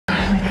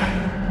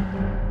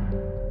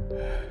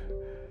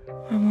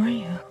Where were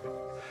you?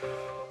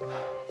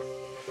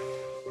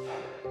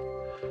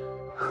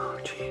 Oh,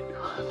 Gene,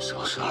 I'm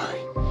so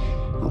sorry.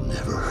 I'll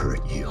never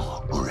hurt you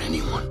or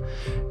anyone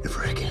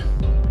ever again.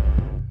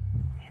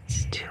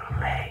 It's too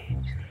late.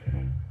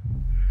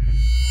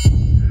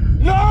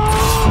 No!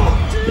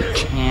 You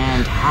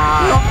can't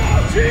hide. No,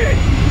 Gene!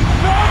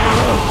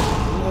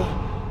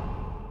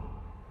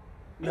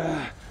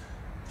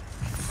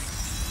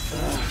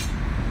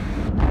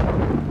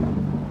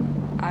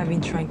 I've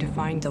been trying to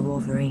find the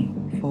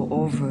Wolverine for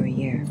over a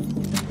year.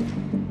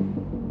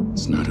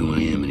 It's not who I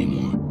am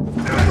anymore.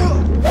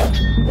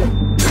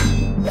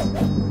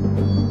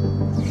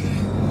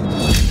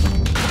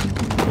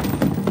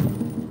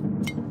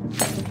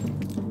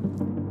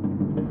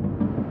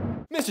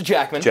 Mr.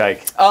 Jackman.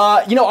 Jake.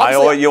 You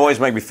know, You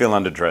always make me feel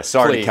underdressed.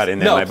 Sorry to cut in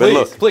there, no, mate. Please, but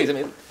look, please. I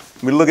mean,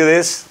 look at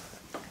this.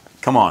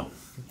 Come on.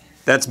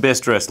 That's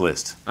best dressed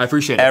list. I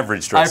appreciate it.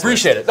 Average dressed I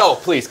appreciate it. No,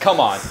 please,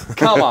 come on.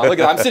 Come on. Look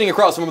at that. I'm sitting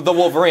across from the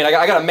Wolverine. I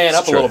got to man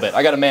up a little bit.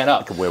 I got to man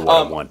up. I can wear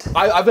what I want.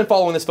 I've been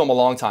following this film a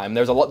long time.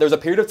 There's a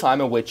period of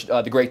time in which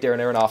the great Darren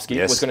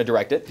Aronofsky was going to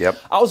direct it. Yep.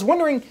 I was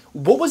wondering,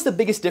 what was the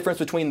biggest difference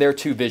between their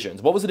two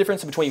visions? What was the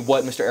difference between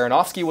what Mr.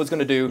 Aronofsky was going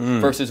to do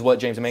versus what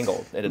James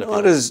Mangold ended up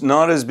doing?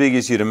 Not as big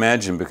as you'd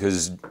imagine,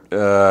 because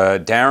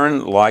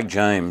Darren, like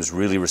James,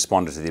 really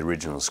responded to the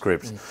original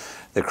script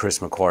that Chris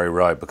McQuarrie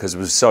wrote, because it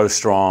was so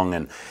strong,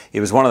 and it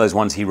was one of those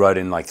ones he wrote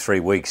in like 3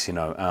 weeks, you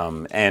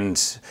know.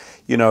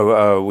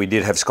 We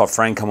did have Scott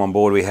Frank come on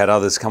board. We had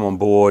others come on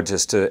board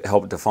just to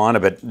help define it,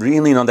 but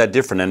really not that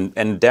different.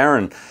 And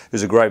Darren,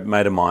 who's a great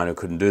mate of mine who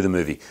couldn't do the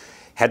movie,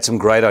 had some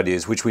great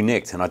ideas, which we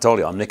nicked. And I told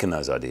you, I'm nicking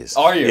those ideas.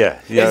 Are you? Yeah.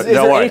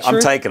 Don't worry,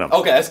 I'm taking them.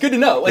 Okay, that's good to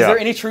know. Is there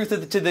any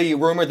truth to the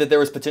rumor that there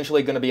was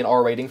potentially going to be an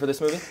R rating for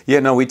this movie? Yeah,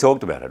 no, we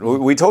talked about it.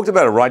 We talked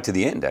about it right to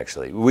the end,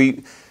 actually.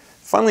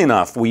 Funnily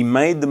enough, we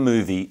made the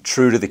movie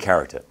true to the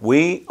character.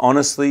 We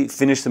honestly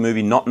finished the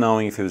movie not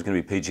knowing if it was going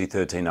to be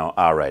PG-13 or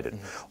R-rated.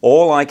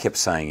 All I kept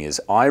saying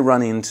is, I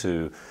run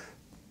into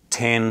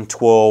 10,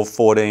 12,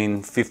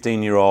 14,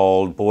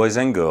 15-year-old boys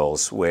and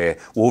girls where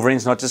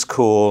Wolverine's not just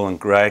cool and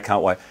great, I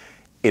can't wait.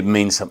 It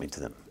means something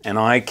to them. And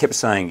I kept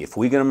saying, if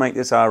we're going to make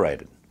this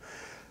R-rated,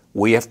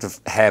 we have to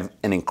have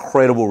an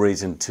incredible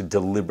reason to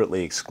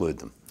deliberately exclude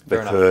them.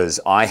 Because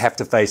I have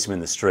to face them in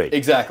the street.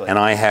 Exactly. And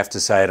I have to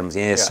say to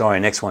them, sorry,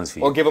 next one's for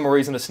you. Or give them a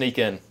reason to sneak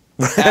in.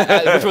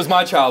 Which was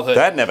my childhood.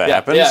 That never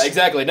happens. Yeah,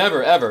 exactly.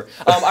 Never, ever.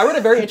 I read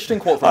a very interesting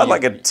quote from you. I'd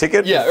like a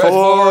ticket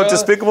for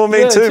Despicable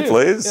Me too,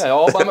 please. Yeah,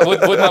 all by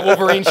with my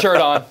Wolverine shirt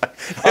on.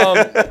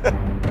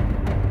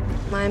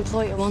 My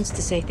employer wants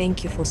to say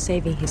thank you for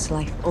saving his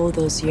life all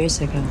those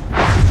years ago.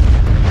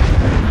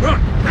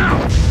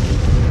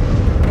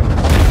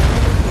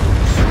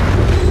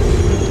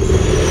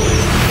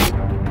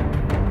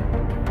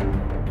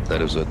 That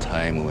was a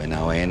time when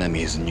our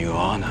enemies knew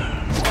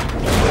honor.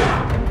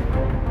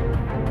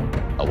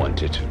 I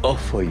wanted to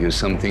offer you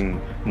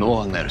something no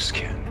one else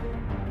can.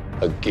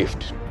 A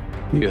gift.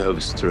 You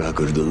have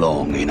struggled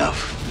long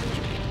enough.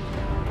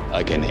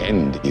 I can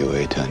end your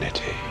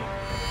eternity.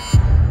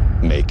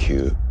 Make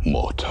you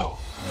mortal.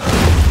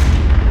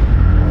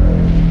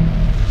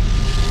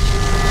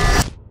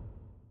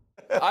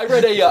 I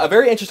read a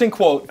very interesting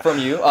quote from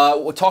you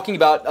talking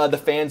about the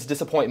fans'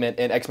 disappointment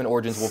in X-Men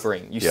Origins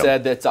Wolverine. You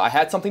said that I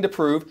had something to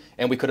prove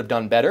and we could have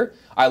done better.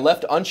 I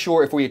left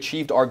unsure if we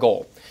achieved our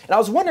goal. And I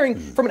was wondering,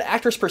 from an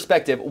actor's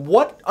perspective,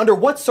 under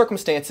what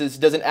circumstances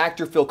does an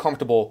actor feel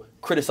comfortable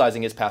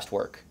criticizing his past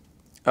work?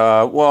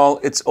 Well,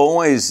 it's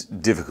always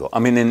difficult. I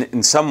mean,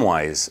 in some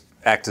ways,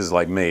 actors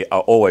like me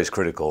are always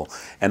critical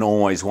and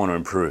always want to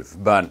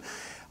improve. But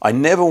I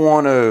never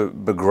want to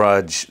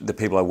begrudge the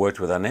people I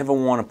worked with. I never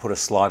want to put a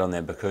slight on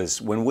them,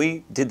 because when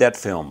we did that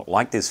film,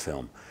 like this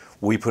film,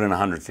 we put in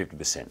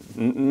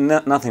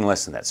 150%. Nothing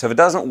less than that. So if it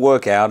doesn't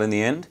work out in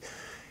the end,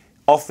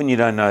 often you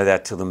don't know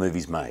that till the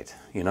movie's made,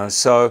 you know?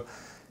 So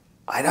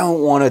I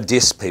don't want to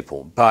diss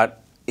people,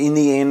 but in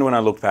the end, when I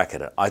look back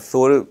at it, I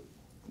thought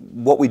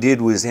what we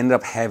did was end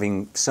up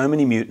having so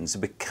many mutants,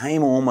 it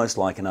became almost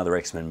like another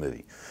X-Men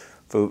movie.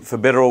 For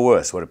better or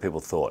worse, what people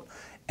thought.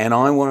 And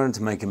I wanted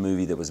to make a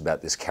movie that was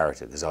about this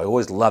character, because I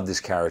always loved this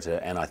character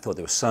and I thought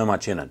there was so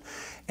much in it.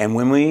 And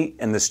when we,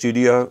 in the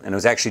studio, and it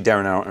was actually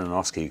Darren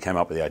Aronofsky who came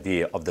up with the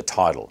idea of the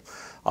title,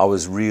 I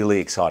was really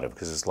excited,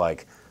 because it's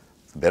like,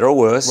 for better or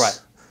worse,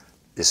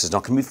 this is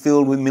not going to be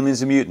filled with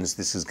millions of mutants.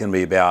 This is going to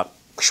be about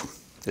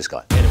this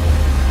guy.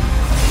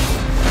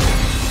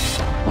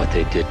 What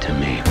they did to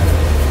me,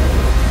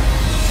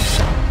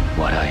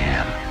 what I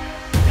am,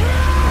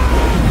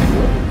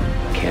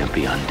 can't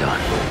be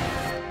undone.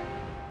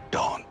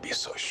 Don't be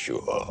so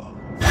sure.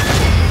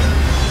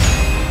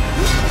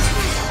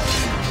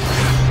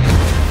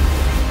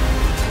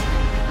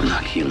 I'm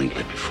not healing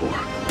like before.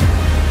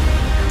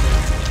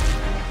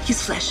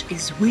 His flesh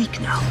is weak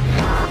now.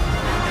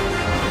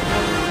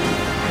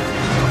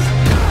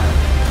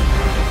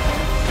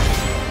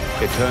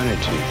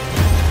 Eternity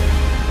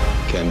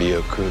can be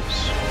a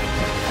curse.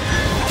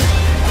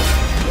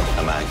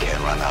 A man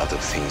can run out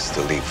of things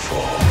to live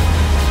for.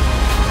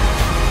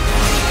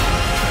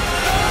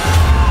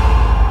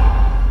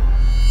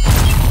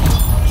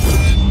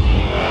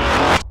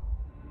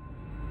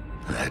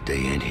 that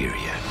day ain't here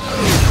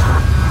yet.